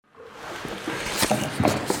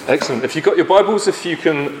Excellent. If you've got your Bibles, if you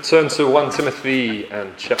can turn to 1 Timothy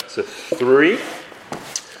and chapter 3.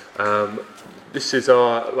 This is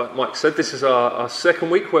like Mike said, this is our second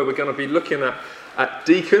week where we're going to be looking at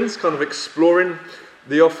deacons, kind of exploring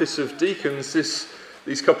the office of deacons.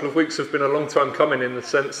 These couple of weeks have been a long time coming, in the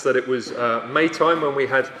sense that it was May time when we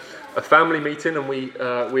had a family meeting, and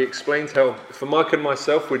we explained how, for Mike and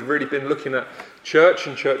myself, we'd really been looking at church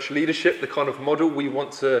and church leadership, the kind of model we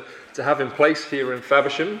want to have in place here in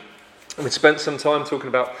Faversham. And we spent some time talking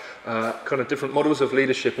about kind of different models of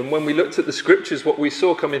leadership. And when we looked at the scriptures, what we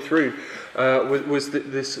saw coming through was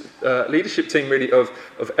this leadership team really of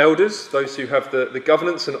elders, those who have the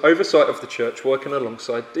governance and oversight of the church, working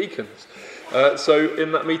alongside deacons. So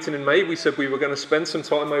in that meeting in May, we said we were going to spend some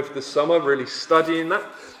time over the summer really studying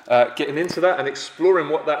that, getting into that and exploring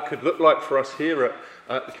what that could look like for us here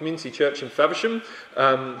at the Community Church in Faversham.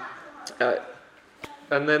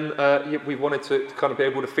 And then we wanted to kind of be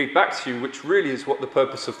able to feed back to you, which really is what the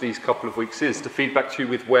purpose of these couple of weeks is, to feed back to you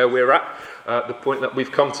with where we're at, the point that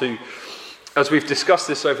we've come to. As we've discussed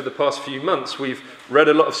this over the past few months, we've read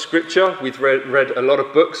a lot of scripture, we've read a lot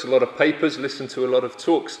of books, a lot of papers, listened to a lot of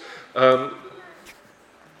talks.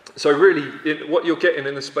 So really, what you're getting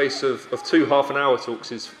in the space of two half-an-hour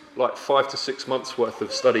talks is like 5 to 6 months worth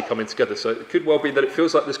of study coming together. So it could well be that it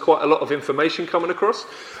feels like there's quite a lot of information coming across.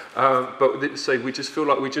 But we just feel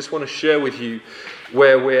like we just want to share with you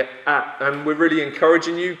where we're at. And we're really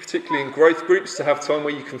encouraging you, particularly in growth groups, to have time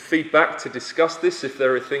where you can feed back, to discuss this, if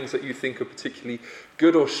there are things that you think are particularly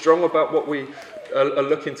good or strong about what we are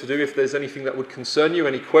looking to do. If there's anything that would concern you,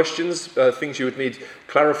 any questions, things you would need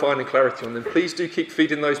clarifying and clarity on, then please do keep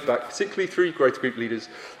feeding those back, particularly through growth group leaders.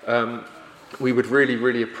 We would really,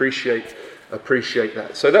 really appreciate that.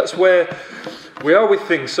 So that's where we are with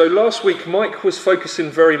things. So last week, Mike was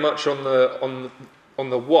focusing very much on the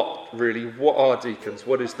what, really. What are deacons?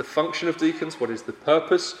 What is the function of deacons? What is the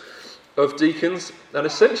purpose of deacons? And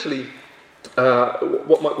essentially,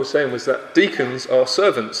 what Mike was saying was that deacons are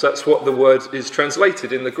servants. That's what the word is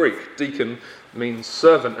translated in the Greek. Deacon means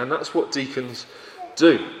servant, and that's what deacons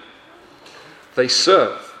do. They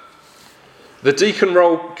serve. The deacon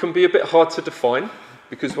role can be a bit hard to define,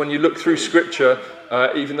 because when you look through scripture,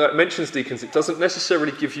 even though it mentions deacons, it doesn't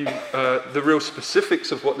necessarily give you the real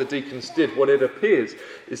specifics of what the deacons did. What it appears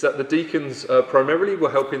is that the deacons primarily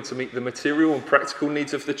were helping to meet the material and practical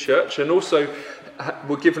needs of the church, and also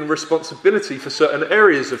were given responsibility for certain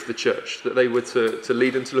areas of the church that they were to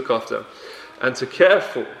lead and to look after and to care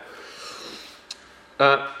for.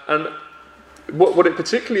 And what it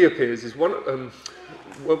particularly appears is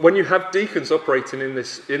when you have deacons operating in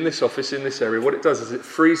this office, in this area, what it does is it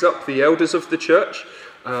frees up the elders of the church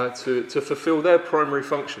to fulfill their primary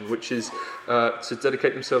function, which is to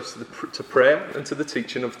dedicate themselves to prayer and to the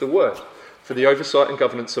teaching of the word, for the oversight and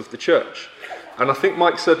governance of the church. And I think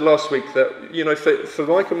Mike said last week that, for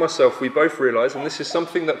Mike and myself, we both realise, and this is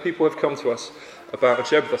something that people have come to us about and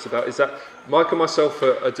shared with us about, is that Mike and myself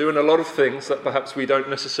are doing a lot of things that perhaps we don't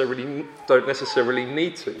necessarily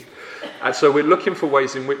need to. And so we're looking for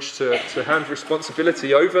ways in which to hand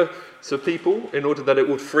responsibility over to people in order that it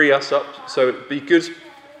would free us up. So it'd be good.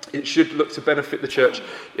 It should look to benefit the church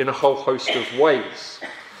in a whole host of ways.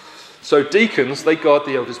 So deacons, they guard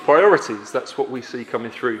the elders' priorities. That's what we see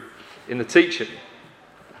coming through in the teaching.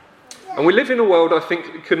 And we live in a world, I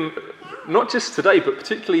think, not just today, but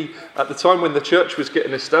particularly at the time when the church was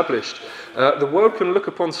getting established, the world can look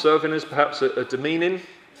upon serving as perhaps a demeaning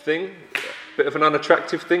thing, a bit of an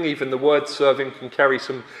unattractive thing. Even the word serving can carry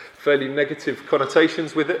some fairly negative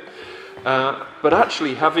connotations with it. But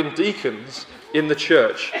actually, having deacons in the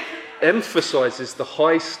church emphasises the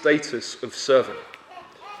high status of serving.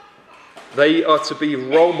 They are to be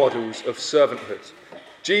role models of servanthood.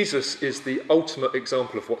 Jesus is the ultimate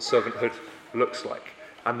example of what servanthood looks like,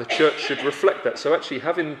 and the church should reflect that. So actually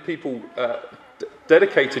having people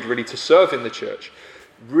dedicated really to serve in the church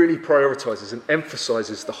really prioritises and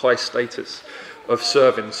emphasises the high status of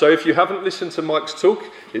serving. So if you haven't listened to Mike's talk,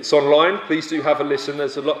 it's online. Please do have a listen.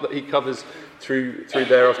 There's a lot that he covers through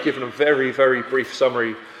there. I've given a very, very brief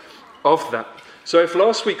summary of that. So if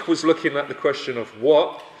last week was looking at the question of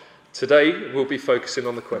what, today we'll be focusing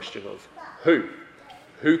on the question of who.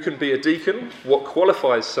 Who can be a deacon? What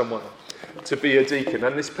qualifies someone to be a deacon?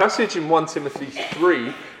 And this passage in 1 Timothy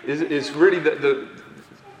 3 is really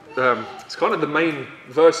it's kind of the main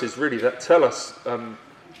verses really that tell us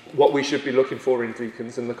what we should be looking for in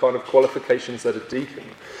deacons and the kind of qualifications that a deacon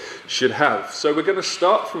should have. So we're going to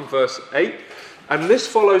start from verse 8, and this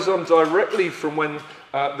follows on directly from when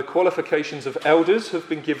The qualifications of elders have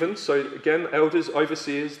been given. So again, elders,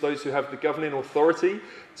 overseers, those who have the governing authority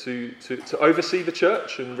to oversee the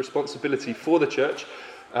church and responsibility for the church.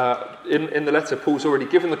 In the letter, Paul's already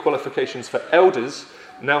given the qualifications for elders.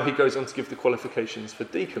 Now he goes on to give the qualifications for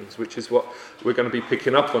deacons, which is what we're going to be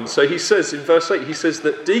picking up on. So he says in verse 8, he says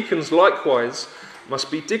that deacons likewise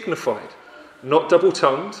must be dignified, not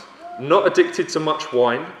double-tongued, not addicted to much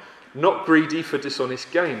wine, not greedy for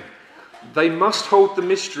dishonest gain. They must hold the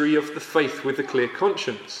mystery of the faith with a clear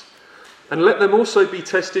conscience. And let them also be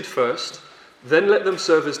tested first, then let them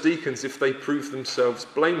serve as deacons if they prove themselves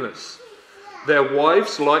blameless. Their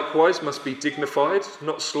wives likewise must be dignified,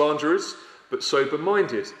 not slanderers, but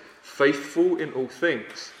sober-minded, faithful in all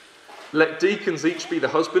things. Let deacons each be the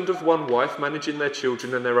husband of one wife, managing their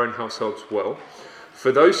children and their own households well.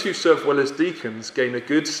 For those who serve well as deacons gain a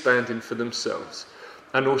good standing for themselves,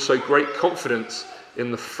 and also great confidence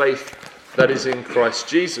in the faith that is in Christ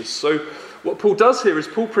Jesus. So what Paul does here is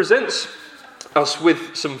Paul presents us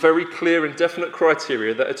with some very clear and definite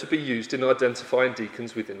criteria that are to be used in identifying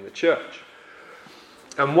deacons within the church.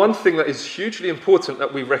 And one thing that is hugely important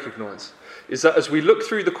that we recognise is that as we look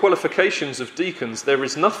through the qualifications of deacons, there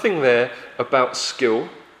is nothing there about skill,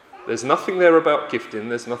 there's nothing there about gifting,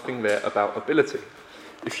 there's nothing there about ability.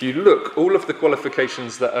 If you look, all of the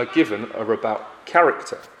qualifications that are given are about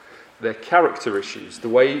character. They're character issues, the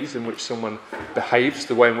ways in which someone behaves,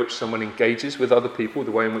 the way in which someone engages with other people,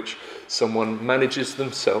 the way in which someone manages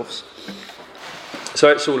themselves. So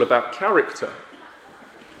it's all about character.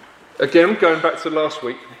 Again, going back to last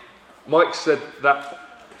week, Mike said that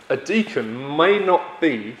a deacon may not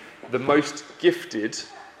be the most gifted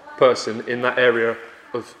person in that area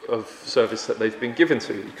of service that they've been given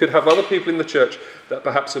to. You could have other people in the church that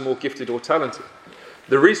perhaps are more gifted or talented.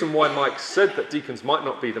 The reason why Mike said that deacons might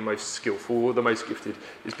not be the most skillful or the most gifted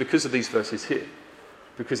is because of these verses here.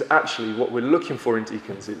 Because actually what we're looking for in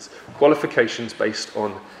deacons is qualifications based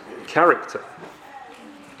on character.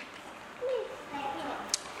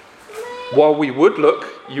 While we would look,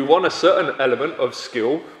 you want a certain element of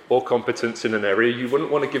skill or competence in an area. You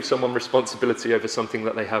wouldn't want to give someone responsibility over something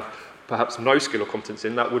that they have perhaps no skill or competence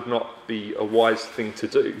in. That would not be a wise thing to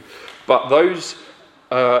do. But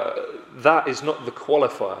that is not the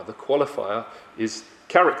qualifier. The qualifier is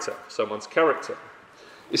character, someone's character.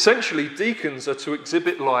 Essentially, deacons are to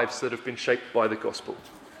exhibit lives that have been shaped by the gospel.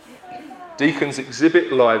 Deacons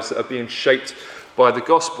exhibit lives that are being shaped by the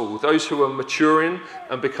gospel, those who are maturing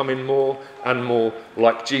and becoming more and more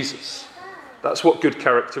like Jesus. That's what good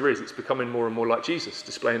character is. It's becoming more and more like Jesus,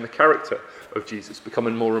 displaying the character of Jesus,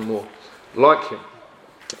 becoming more and more like him.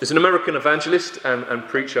 There's an American evangelist and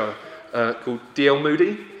preacher called D.L.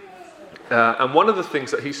 Moody. And one of the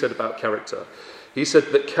things that he said about character, he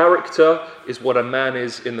said that character is what a man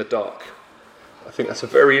is in the dark. I think that's a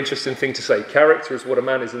very interesting thing to say. Character is what a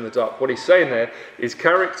man is in the dark. What he's saying there is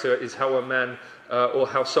character is how a man or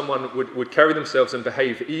how someone would carry themselves and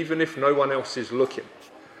behave even if no one else is looking.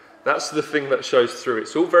 That's the thing that shows through.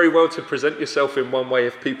 It's all very well to present yourself in one way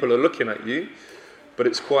if people are looking at you, but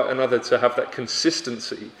it's quite another to have that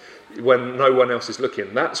consistency when no one else is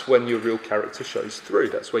looking. That's when your real character shows through.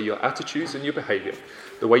 That's where your attitudes and your behaviour,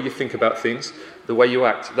 the way you think about things, the way you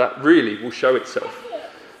act, that really will show itself,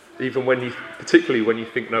 even particularly when you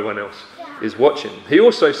think no one else is watching. He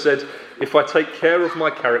also said, if I take care of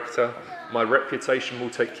my character, my reputation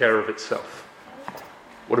will take care of itself.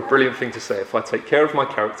 What a brilliant thing to say. If I take care of my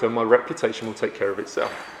character, my reputation will take care of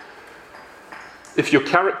itself. If your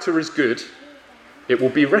character is good, it will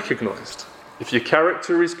be recognised. If your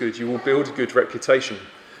character is good, you will build a good reputation.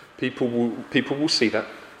 People will see that,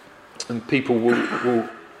 and people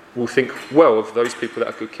will think well of those people that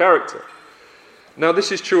have good character. Now,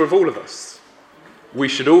 this is true of all of us. We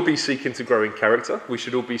should all be seeking to grow in character. We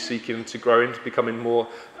should all be seeking to grow into becoming more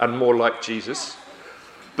and more like Jesus.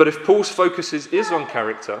 But if Paul's focus is on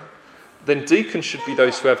character, then deacons should be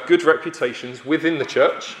those who have good reputations within the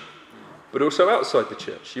church, but also outside the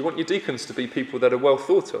church. You want your deacons to be people that are well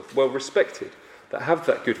thought of, well respected, that have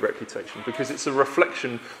that good reputation, because it's a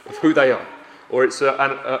reflection of who they are, or it's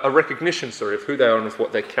a recognition, of who they are and of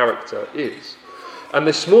what their character is. And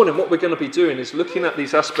this morning, what we're going to be doing is looking at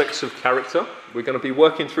these aspects of character. We're going to be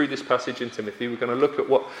working through this passage in Timothy. We're going to look at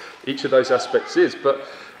what each of those aspects is. But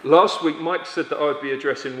last week, Mike said that I would be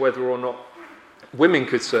addressing whether or not women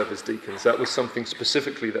could serve as deacons. That was something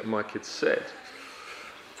specifically that Mike had said.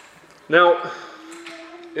 Now,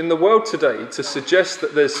 in the world today, to suggest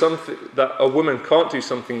that there's something that a woman can't do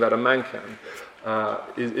something that a man can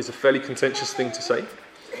is a fairly contentious thing to say.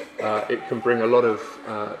 It can bring a lot of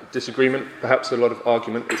disagreement, perhaps a lot of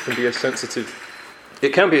argument. It can be a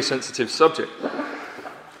sensitive subject.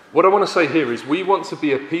 What I want to say here is we want to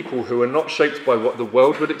be a people who are not shaped by what the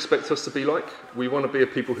world would expect us to be like. We want to be a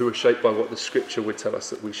people who are shaped by what the Scripture would tell us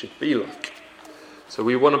that we should be like. So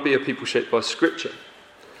we want to be a people shaped by Scripture.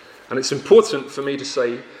 And it's important for me to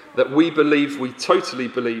say that we totally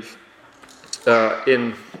believe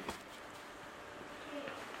in...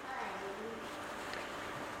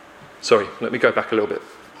 Sorry, let me go back a little bit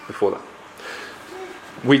before that.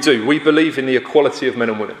 We believe in the equality of men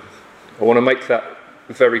and women. I want to make that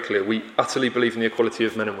very clear. We utterly believe in the equality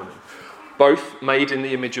of men and women, both made in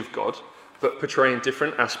the image of God, but portraying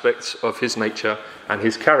different aspects of his nature and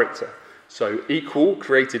his character. So equal,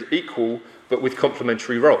 created equal, but with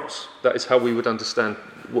complementary roles. That is how we would understand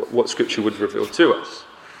what Scripture would reveal to us.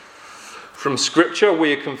 From Scripture,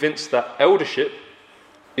 we are convinced that eldership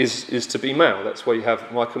is to be male. That's why you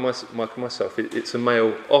have Mike and myself. It's a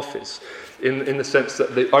male office. In the sense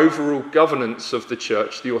that the overall governance of the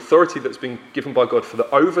church, the authority that's been given by God for the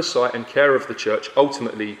oversight and care of the church,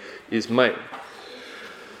 ultimately is male.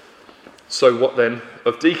 So what then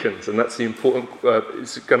of deacons? And that's the important.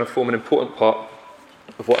 It's going to form an important part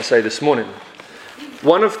of what I say this morning.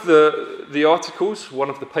 One of the articles, one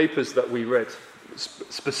of the papers that we read,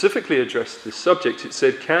 specifically addressed this subject. It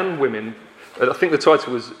said, "Can women?" I think the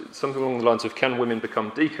title was something along the lines of "Can women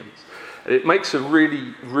become deacons?" It makes a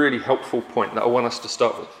really, really helpful point that I want us to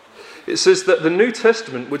start with. It says that the New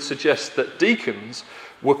Testament would suggest that deacons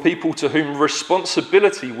were people to whom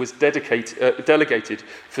responsibility was delegated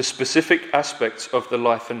for specific aspects of the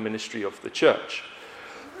life and ministry of the church.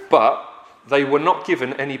 But they were not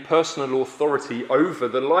given any personal authority over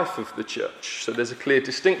the life of the church. So there's a clear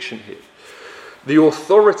distinction here. The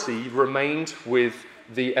authority remained with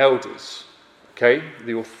the elders. Okay?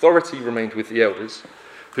 The authority remained with the elders,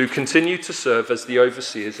 who continue to serve as the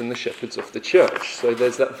overseers and the shepherds of the church. So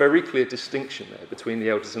there's that very clear distinction there between the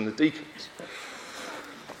elders and the deacons.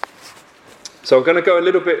 So I'm going to go a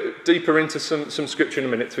little bit deeper into some scripture in a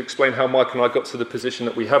minute to explain how Mike and I got to the position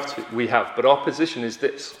that we have. But our position is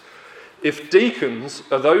this. If deacons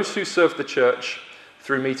are those who serve the church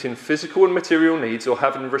through meeting physical and material needs or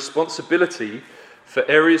having responsibility for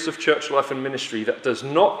areas of church life and ministry that does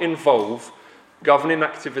not involve governing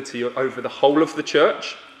activity over the whole of the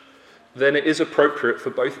church, then it is appropriate for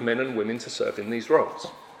both men and women to serve in these roles.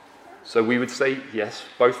 So we would say, yes,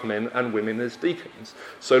 both men and women as deacons,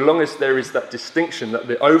 so long as there is that distinction that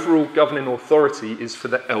the overall governing authority is for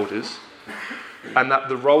the elders, and that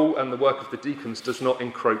the role and the work of the deacons does not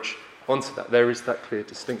encroach onto that. There is that clear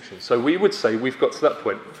distinction. So we would say we've got to that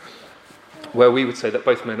point where we would say that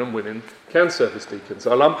both men and women can serve as deacons.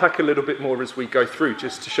 I'll unpack a little bit more as we go through,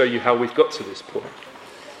 just to show you how we've got to this point.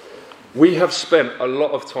 We have spent a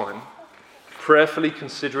lot of time prayerfully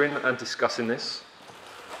considering and discussing this,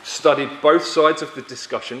 studied both sides of the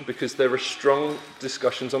discussion, because there are strong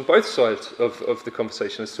discussions on both sides of the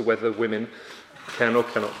conversation as to whether women can or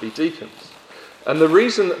cannot be deacons. And the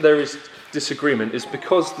reason that there is disagreement is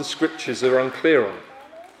because the scriptures are unclear on it.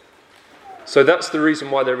 So that's the reason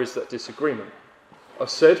why there is that disagreement. I've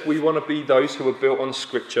said we want to be those who are built on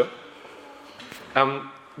Scripture. And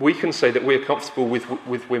we can say that we're comfortable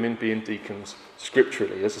with women being deacons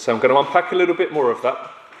scripturally. As I say, I'm going to unpack a little bit more of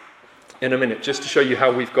that in a minute, just to show you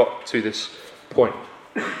how we've got to this point.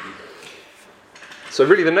 So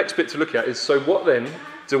really the next bit to look at is, so what then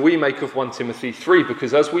do we make of 1 Timothy 3?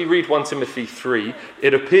 Because as we read 1 Timothy 3,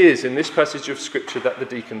 it appears in this passage of Scripture that the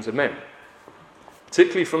deacons are men.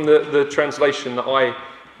 Particularly from the translation that I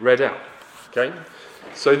read out. Okay,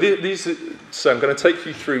 so I'm going to take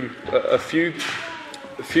you through a few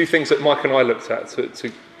things that Mike and I looked at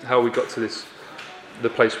to how we got to the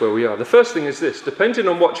place where we are. The first thing is this: depending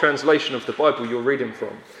on what translation of the Bible you're reading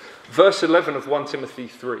from, verse 11 of 1 Timothy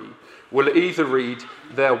 3 will either read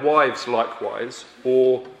 "their wives likewise"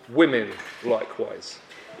 or "women likewise."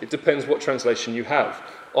 It depends what translation you have.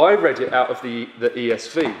 I read it out of the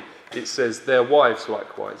ESV. It says "their wives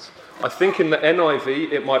likewise." I think in the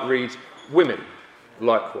NIV it might read "women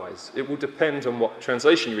likewise." It will depend on what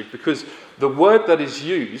translation you read, because the word that is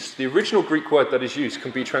used, the original Greek word that is used,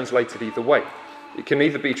 can be translated either way. It can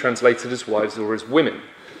either be translated as wives or as women.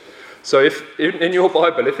 So if in your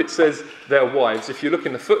Bible, if it says "their wives," if you look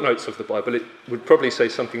in the footnotes of the Bible, it would probably say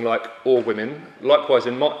something like "or women." Likewise,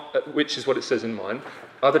 which is what it says in mine.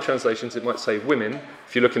 Other translations, it might say "women."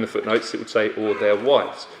 If you look in the footnotes, it would say "or their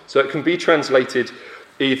wives." So it can be translated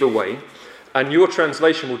either way. And your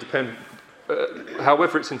translation will depend,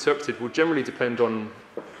 however it's interpreted, will generally depend on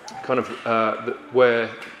kind of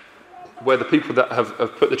where the people that have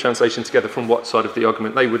put the translation together, from what side of the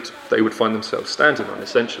argument they would find themselves standing on,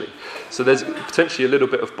 essentially. So there's potentially a little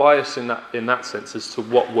bit of bias in that sense as to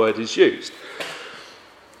what word is used.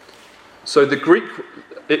 So the Greek,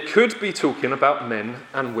 it could be talking about men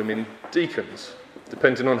and women deacons,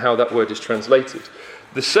 depending on how that word is translated.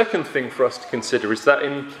 The second thing for us to consider is that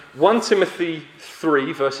in 1 Timothy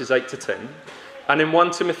 3, verses 8 to 10, and in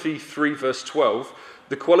 1 Timothy 3, verse 12,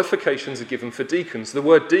 the qualifications are given for deacons. The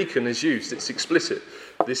word deacon is used, it's explicit.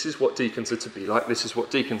 This is what deacons are to be like, this is what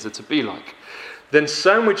deacons are to be like. Then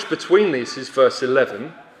sandwiched between these is verse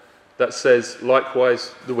 11, that says,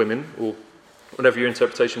 likewise the women, or whatever your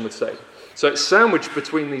interpretation would say. So it's sandwiched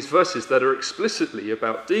between these verses that are explicitly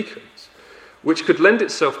about deacons, which could lend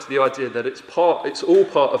itself to the idea that it's all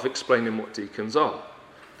part of explaining what deacons are.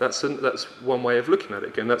 That's one way of looking at it.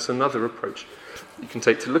 Again, that's another approach you can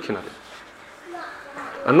take to looking at it.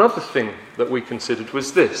 Another thing that we considered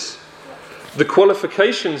was this. The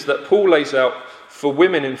qualifications that Paul lays out for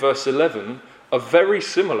women in verse 11 are very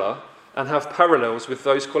similar and have parallels with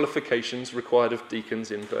those qualifications required of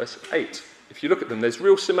deacons in verse 8. If you look at them, there's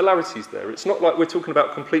real similarities there. It's not like we're talking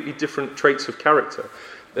about completely different traits of character.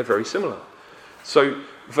 They're very similar. So,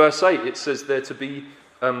 verse 8, it says they're to be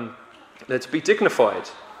dignified.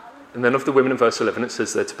 And then of the women in verse 11, it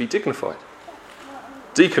says they're to be dignified.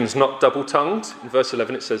 Deacons, not double-tongued. In verse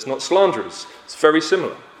 11, it says not slanderers. It's very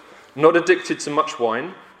similar. Not addicted to much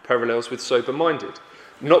wine, parallels with sober-minded.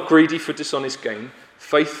 Not greedy for dishonest gain,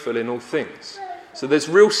 faithful in all things. So there's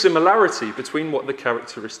real similarity between what the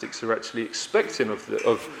characteristics are actually expecting of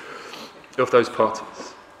those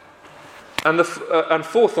parties. And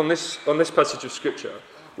fourth, on this passage of Scripture,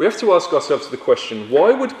 we have to ask ourselves the question,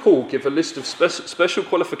 why would Paul give a list of special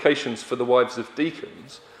qualifications for the wives of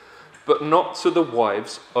deacons, but not to the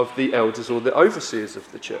wives of the elders or the overseers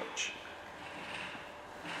of the church?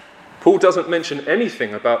 Paul doesn't mention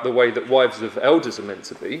anything about the way that wives of elders are meant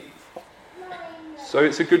to be. So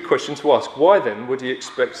it's a good question to ask. Why then would he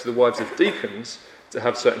expect the wives of deacons to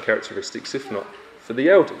have certain characteristics, if not for the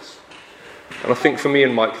elders? And I think for me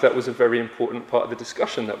and Mike, that was a very important part of the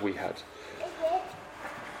discussion that we had.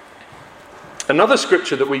 Another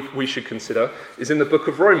scripture that we should consider is in the book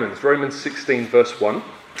of Romans, Romans 16, verse 1.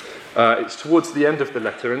 It's towards the end of the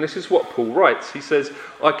letter, and this is what Paul writes. He says,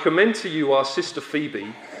 I commend to you our sister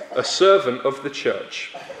Phoebe, a servant of the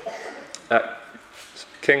church at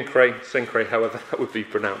Sencre, however that would be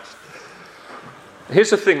pronounced.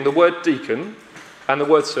 Here's the thing, the word deacon and the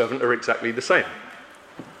word servant are exactly the same.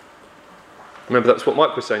 Remember, that's what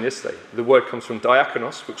Mike was saying yesterday. The word comes from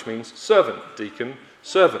diakonos, which means servant, deacon,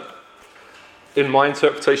 servant. In my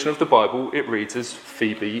interpretation of the Bible, it reads as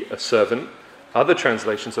Phoebe, a servant. Other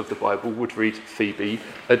translations of the Bible would read Phoebe,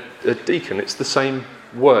 a deacon. It's the same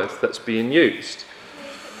word that's being used.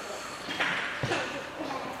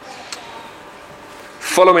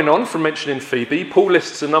 Following on from mentioning Phoebe, Paul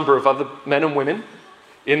lists a number of other men and women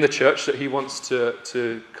in the church that he wants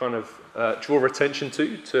to kind of draw attention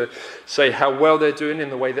to say how well they're doing in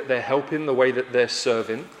the way that they're helping, the way that they're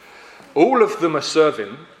serving. All of them are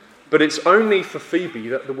serving, but it's only for Phoebe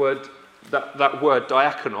that the word that word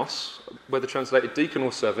diakonos, whether translated deacon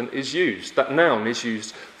or servant, is used. That noun is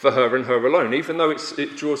used for her and her alone, even though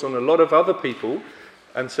it draws on a lot of other people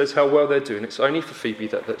and says how well they're doing. It's only for Phoebe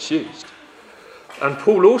that's used. And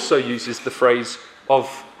Paul also uses the phrase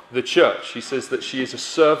of the church. He says that she is a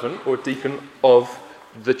servant or deacon of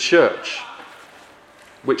the church,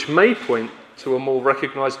 which may point to a more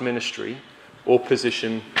recognised ministry or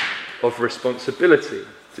position of responsibility,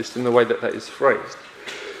 just in the way that is phrased.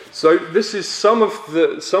 So this is some of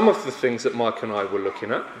the things that Mike and I were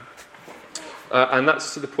looking at, and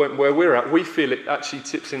that's to the point where we're at. We feel it actually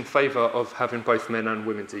tips in favour of having both men and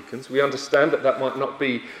women deacons. We understand that might not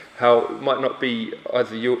be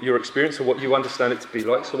either your experience or what you understand it to be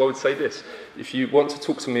like. So I would say this: if you want to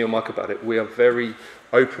talk to me or Mike about it, we are very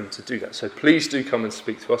open to do that. So please do come and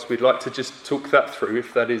speak to us. We'd like to just talk that through.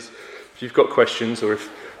 If you've got questions, or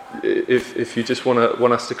if you just want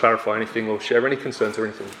us to clarify anything or share any concerns or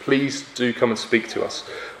anything, please do come and speak to us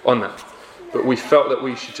on that. But we felt that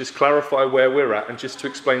we should just clarify where we're at and just to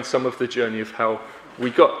explain some of the journey of how we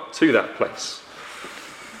got to that place.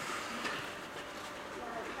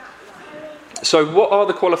 So what are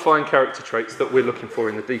the qualifying character traits that we're looking for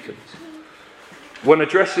in the deacons? When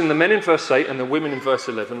addressing the men in verse 8 and the women in verse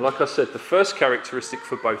 11, like I said, the first characteristic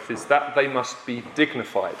for both is that they must be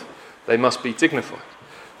dignified. They must be dignified.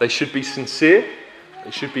 They should be sincere.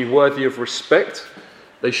 They should be worthy of respect.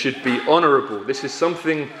 They should be honourable. This is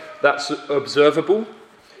something that's observable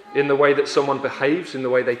in the way that someone behaves, in the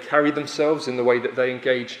way they carry themselves, in the way that they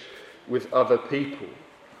engage with other people.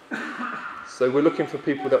 So we're looking for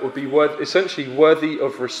people that would be essentially worthy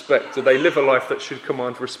of respect. Do they live a life that should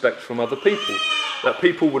command respect from other people? That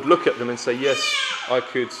people would look at them and say, yes, I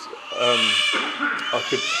could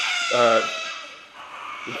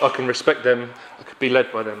I can respect them, I could be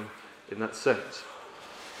led by them in that sense.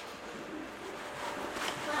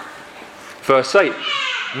 Verse 8,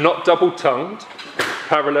 not double-tongued,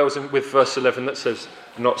 parallels with verse 11 that says,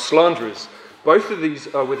 not slanderers. Both of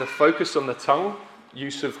these are with a focus on the tongue,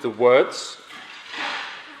 use of the words.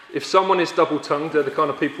 If someone is double-tongued, they're the kind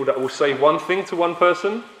of people that will say one thing to one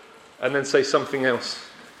person and then say something else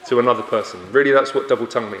to another person. Really, that's what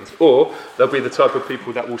double-tongue means. Or they'll be the type of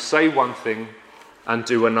people that will say one thing and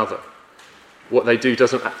do another. What they do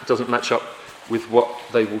doesn't match up with what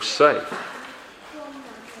they will say.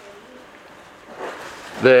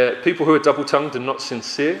 People who are double-tongued are not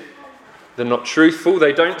sincere. They're not truthful.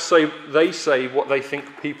 They say what they think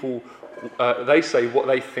people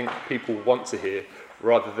want to hear,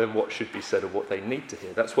 rather than what should be said or what they need to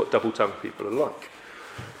hear. That's what double-tongued people are like.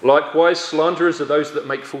 Likewise, slanderers are those that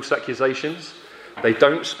make false accusations. They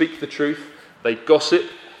don't speak the truth. They gossip.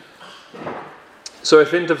 So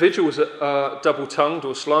if individuals are double-tongued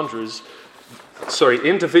or slanderers,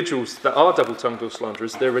 individuals that are double-tongued or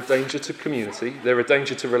slanderers, they're a danger to community, they're a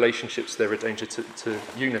danger to relationships, they're a danger to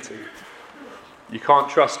unity. You can't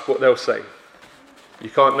trust what they'll say. You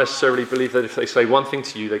can't necessarily believe that if they say one thing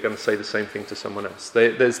to you, they're going to say the same thing to someone else.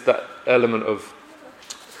 There's that element of,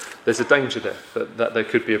 there's a danger there, that there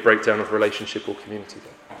could be a breakdown of relationship or community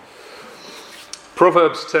there.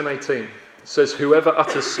 Proverbs 10:18 says, whoever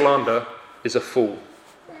utters slander is a fool.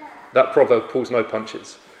 That proverb pulls no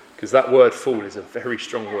punches, because that word fool is a very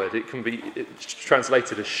strong word. It's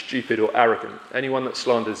translated as stupid or arrogant. Anyone that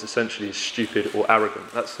slanders essentially is stupid or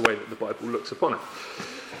arrogant. That's the way that the Bible looks upon it.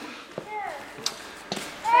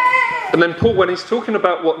 And then Paul, when he's talking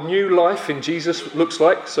about what new life in Jesus looks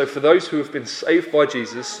like, so for those who have been saved by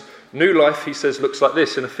Jesus, new life, he says, looks like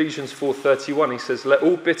this. In Ephesians 4:31, he says, let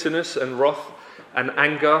all bitterness and wrath and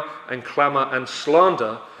anger and clamour and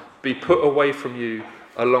slander be put away from you,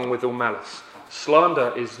 along with all malice.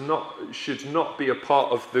 Slander should not be a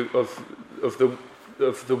part of the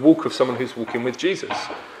walk of someone who's walking with Jesus.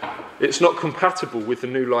 It's not compatible with the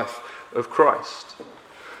new life of Christ.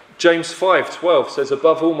 James 5:12 says,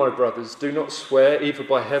 above all, my brothers, do not swear either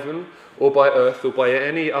by heaven or by earth or by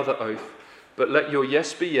any other oath, but let your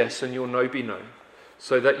yes be yes and your no be no,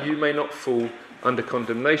 so that you may not fall under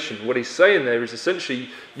condemnation. What he's saying there is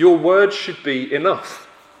essentially, your word should be enough.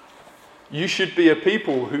 You should be a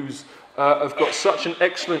people who's have got such an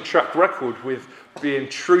excellent track record with being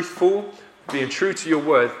truthful, being true to your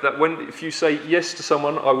word, that if you say yes to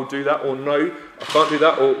someone, I will do that, or no, I can't do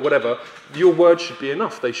that, or whatever, your word should be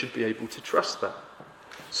enough. They should be able to trust that.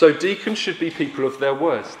 So deacons should be people of their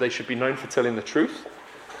words. They should be known for telling the truth.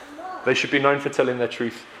 They should be known for telling their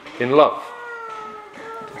truth in love,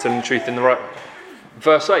 telling the truth in the right way.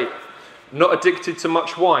 Verse 8, not addicted to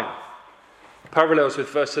much wine. Parallels with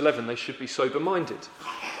verse 11, they should be sober-minded.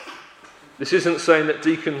 This isn't saying that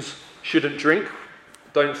deacons shouldn't drink.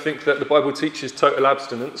 Don't think that the Bible teaches total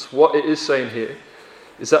abstinence. What it is saying here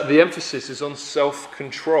is that the emphasis is on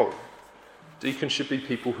self-control. Deacons should be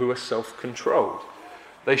people who are self-controlled.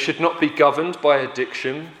 They should not be governed by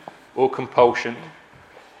addiction or compulsion.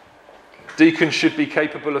 Deacons should be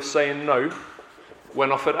capable of saying no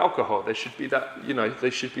when offered alcohol. They should be they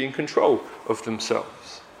should be in control of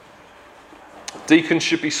themselves. Deacons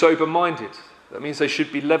should be sober-minded. That means they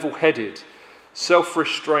should be level-headed,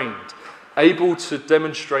 self-restrained, able to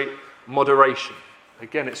demonstrate moderation.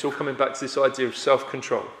 Again, it's all coming back to this idea of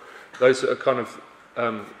self-control. Those that are kind of,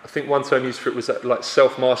 I think one term used for it was like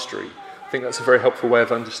self-mastery. I think that's a very helpful way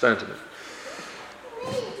of understanding it.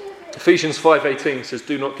 Ephesians 5:18 says,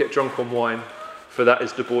 do not get drunk on wine, for that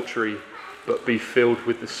is debauchery, but be filled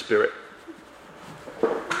with the Spirit.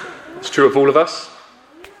 It's true of all of us,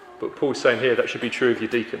 but Paul's saying here that should be true of your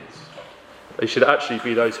deacons. They should actually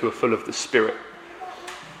be those who are full of the Spirit,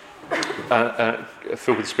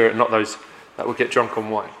 filled with the Spirit, not those that will get drunk on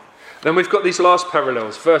wine. Then we've got these last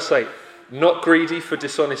parallels. Verse 8, not greedy for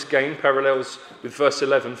dishonest gain, parallels with verse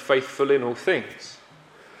 11, faithful in all things.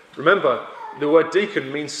 Remember, the word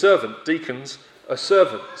deacon means servant. Deacons are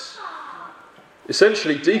servants.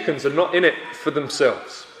 Essentially, deacons are not in it for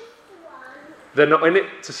themselves. They're not in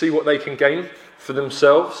it to see what they can gain for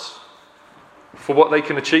themselves, for what they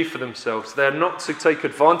can achieve for themselves. They're not to take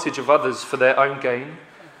advantage of others for their own gain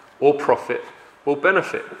or profit or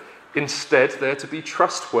benefit. Instead, they're to be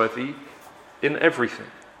trustworthy in everything.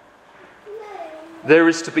 There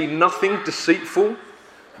is to be nothing deceitful,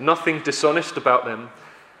 nothing dishonest about them.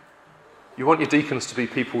 You want your deacons to be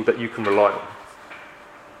people that you can rely on.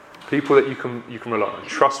 People that you can rely on,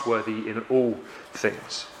 trustworthy in all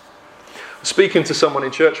things. Speaking to someone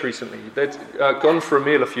in church recently, they'd gone for a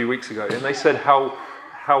meal a few weeks ago, and they said how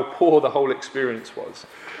how poor the whole experience was.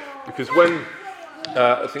 Because when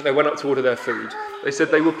I think they went up to order their food, they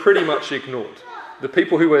said they were pretty much ignored. The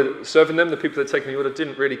people who were serving them, the people that had taken the order,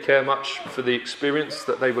 didn't really care much for the experience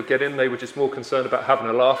that they were getting. They were just more concerned about having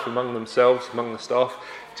a laugh among themselves, among the staff.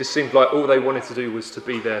 It just seemed like all they wanted to do was to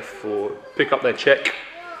be there for pick up their check,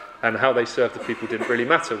 and how they served the people didn't really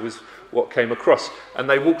matter, was what came across. And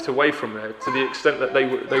they walked away from there to the extent that they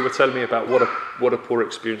were telling me about what a poor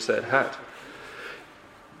experience they had had.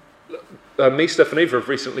 Me, Steph, and Eva have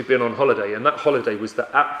recently been on holiday, and that holiday was the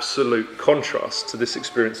absolute contrast to this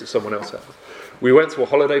experience that someone else had. We went to a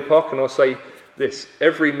holiday park, and I'll say this,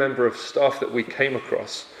 every member of staff that we came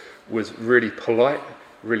across was really polite,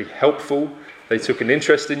 really helpful. They took an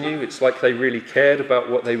interest in you. It's like they really cared about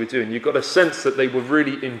what they were doing. You got a sense that they were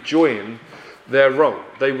really enjoying their role.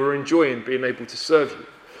 They were enjoying being able to serve you.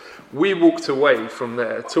 We walked away from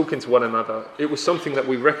there talking to one another. It was something that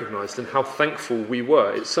we recognised and how thankful we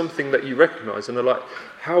were. It's something that you recognise and are like,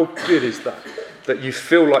 how good is that? That you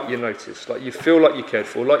feel like you're noticed, like you feel like you're cared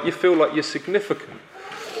for, like you feel like you're significant.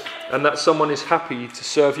 And that someone is happy to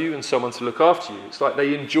serve you and someone to look after you. It's like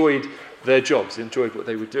they enjoyed their jobs, enjoyed what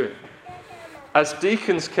they were doing. As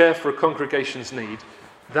deacons care for a congregation's need,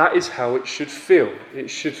 that is how it should feel. It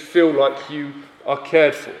should feel like you are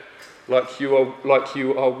cared for. Like you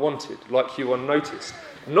are wanted, like you are noticed.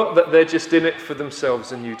 Not that they're just in it for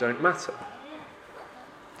themselves and you don't matter.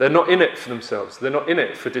 They're not in it for themselves. They're not in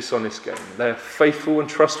it for dishonest gain. They're faithful and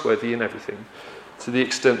trustworthy in everything, to the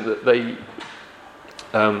extent that they,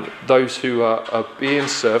 those who are being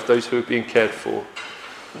served, those who are being cared for,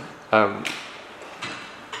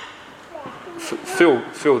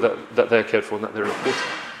 feel that they're cared for and that they're important.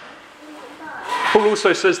 Paul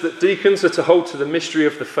also says that deacons are to hold to the mystery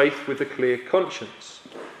of the faith with a clear conscience.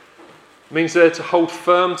 It means they're to hold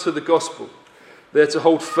firm to the gospel. They're to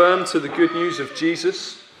hold firm to the good news of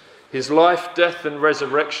Jesus, his life, death and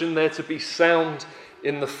resurrection. They're to be sound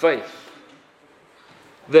in the faith.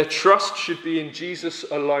 Their trust should be in Jesus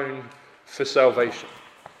alone for salvation.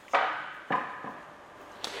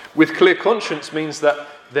 With clear conscience means that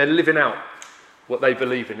they're living out what they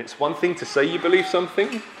believe in. It's one thing to say you believe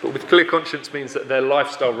something, but with clear conscience means that their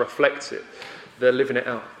lifestyle reflects it. They're living it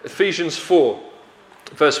out. Ephesians 4,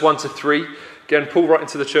 verse 1 to 3, again, Paul writing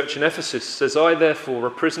to the church in Ephesus says, I therefore,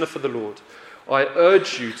 a prisoner for the Lord, I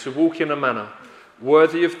urge you to walk in a manner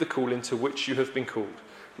worthy of the calling to which you have been called,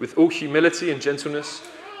 with all humility and gentleness,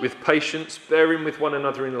 with patience, bearing with one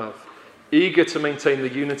another in love, eager to maintain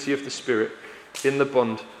the unity of the Spirit in the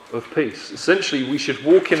bond of peace. Essentially, we should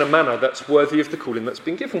walk in a manner that's worthy of the calling that's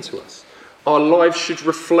been given to us. Our lives should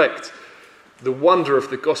reflect the wonder of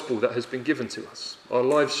the gospel that has been given to us. Our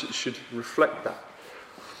lives should reflect that.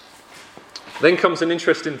 Then comes an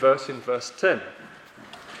interesting verse in verse 10.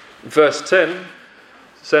 Verse 10,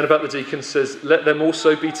 saying about the deacons, says, let them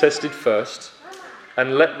also be tested first, and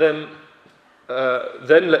then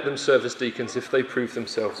let them serve as deacons if they prove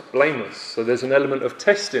themselves blameless. So there's an element of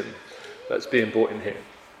testing that's being brought in here.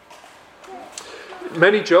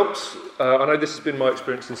 Many jobs, I know this has been my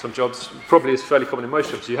experience in some jobs, probably is fairly common in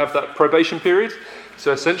most jobs, you have that probation period.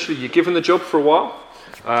 So essentially you're given the job for a while,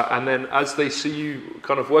 and then as they see you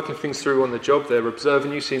kind of working things through on the job, they're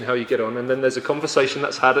observing you, seeing how you get on, and then there's a conversation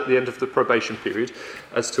that's had at the end of the probation period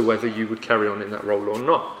as to whether you would carry on in that role or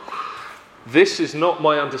not. This is not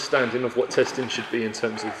my understanding of what testing should be in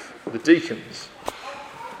terms of the deacons.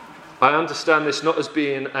 I understand this not as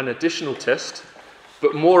being an additional test,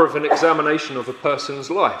 but more of an examination of a person's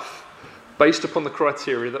life, based upon the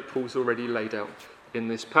criteria that Paul's already laid out in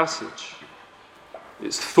this passage.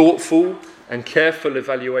 It's thoughtful and careful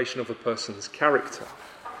evaluation of a person's character.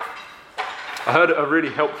 I heard a really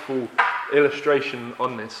helpful illustration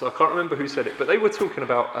on this. I can't remember who said it, but they were talking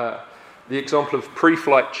about the example of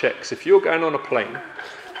pre-flight checks. If you're going on a plane,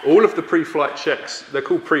 all of the pre-flight checks, they're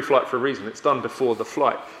called pre-flight for a reason. It's done before the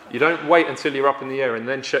flight. You don't wait until you're up in the air and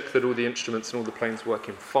then check that all the instruments and all the planes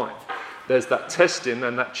working fine. There's that testing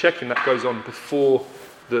and that checking that goes on before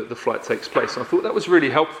the flight takes place. And I thought that was really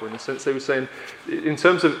helpful in the sense they were saying, in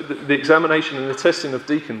terms of the examination and the testing of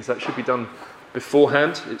deacons, that should be done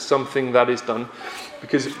beforehand. It's something that is done.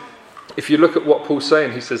 Because if you look at what Paul's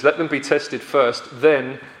saying, he says, let them be tested first,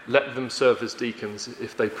 then let them serve as deacons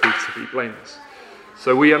if they prove to be blameless.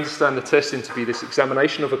 So we understand the testing to be this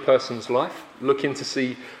examination of a person's life, looking to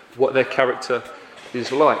see what their character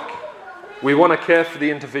is like. We want to care for the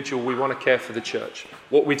individual, we want to care for the church.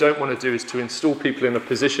 What we don't want to do is to install people in a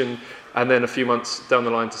position and then a few months down the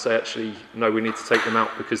line to say, actually, no, we need to take them out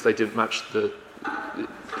because they didn't match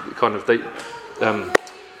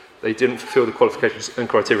they didn't fulfill the qualifications and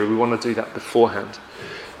criteria. We want to do that beforehand.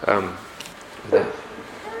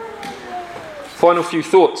 Final few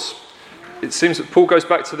thoughts. It seems that Paul goes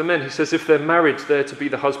back to the men. He says if they're married, they're to be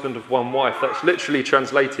the husband of one wife. That's literally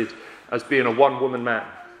translated as being a one-woman man.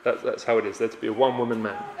 That's how it is. They're to be a one-woman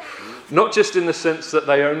man. Not just in the sense that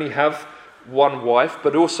they only have one wife,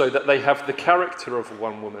 but also that they have the character of a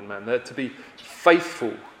one-woman man. They're to be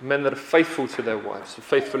faithful, men that are faithful to their wives,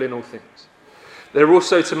 faithful in all things. They're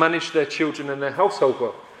also to manage their children and their household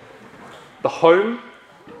well. The home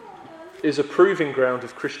is a proving ground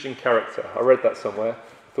of Christian character. I read that somewhere.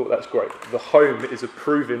 I thought that's great. The home is a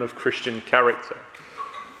proving of Christian character.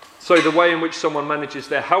 So the way in which someone manages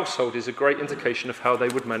their household is a great indication of how they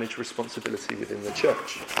would manage responsibility within the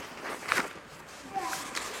church.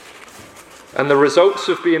 And the results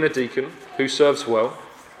of being a deacon who serves well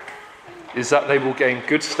is that they will gain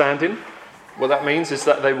good standing. What that means is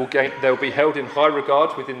that they'll be held in high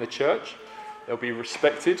regard within the church. They'll be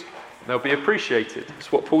respected. They'll be appreciated.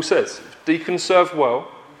 It's what Paul says. If deacons serve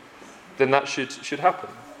well, then that should happen.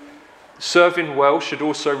 Serving well should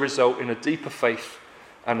also result in a deeper faith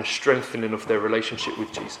and a strengthening of their relationship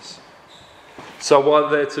with Jesus. So while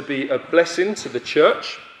they're to be a blessing to the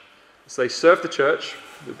church, as they serve the church,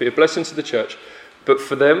 it'll be a blessing to the church, but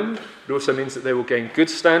for them, it also means that they will gain good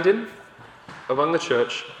standing among the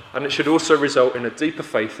church, and it should also result in a deeper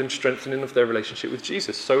faith and strengthening of their relationship with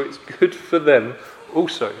Jesus. So it's good for them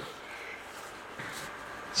also.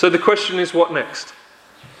 So the question is, what next?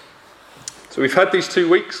 So we've had these 2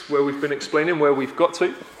 weeks where we've been explaining where we've got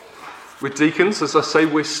to. With deacons, as I say,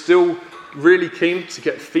 we're still really keen to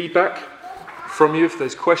get feedback from you if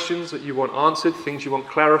there's questions that you want answered, things you want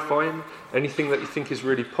clarifying, anything that you think is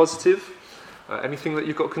really positive, anything that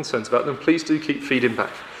you've got concerns about, then please do keep feeding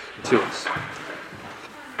back to us.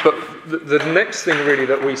 But the next thing really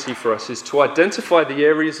that we see for us is to identify the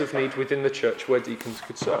areas of need within the church where deacons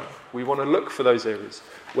could serve. We want to look for those areas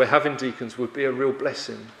where having deacons would be a real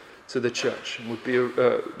blessing to the church and would be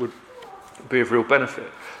of real benefit.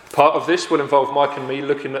 Part of this will involve Mike and me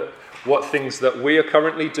looking at what things that we are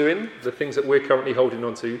currently doing, the things that we're currently holding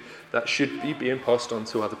on to, that should be being passed on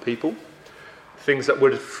to other people, things that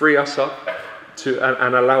would free us up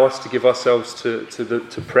and allow us to give ourselves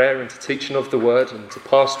to prayer and to teaching of the word and to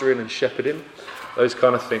pastoring and shepherding, those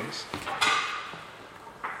kind of things.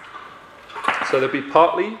 So there'll be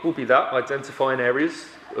partly will be that, identifying areas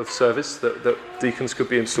of service that deacons could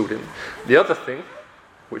be installed in. The other thing,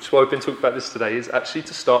 which is why we've been talking about this today, is actually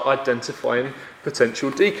to start identifying potential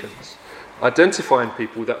deacons, identifying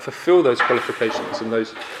people that fulfill those qualifications and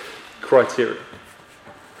those criteria.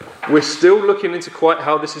 We're still looking into quite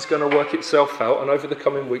how this is going to work itself out, and over the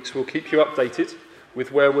coming weeks we'll keep you updated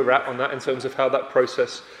with where we're at on that in terms of how that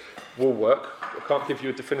process will work. I can't give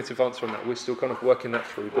you a definitive answer on that. We're still kind of working that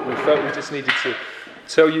through, but we felt we just needed to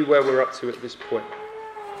tell you where we're up to at this point.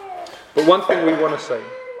 But one thing we want to say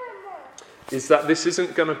is that this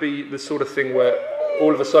isn't going to be the sort of thing where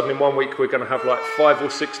all of a sudden in 1 week we're going to have like 5 or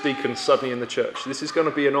 6 deacons suddenly in the church. This is going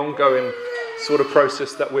to be an ongoing sort of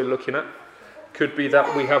process that we're looking at. Could be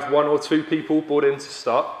that we have 1 or 2 people brought in to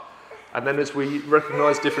start, and then as we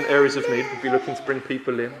recognise different areas of need, we'll be looking to bring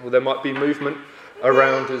people in, or there might be movement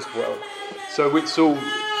around as well. So it's all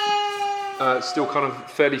still kind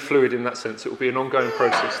of fairly fluid in that sense. It will be an ongoing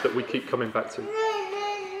process that we keep coming back to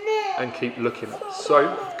and keep looking at.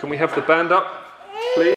 So, can we have the band up, please?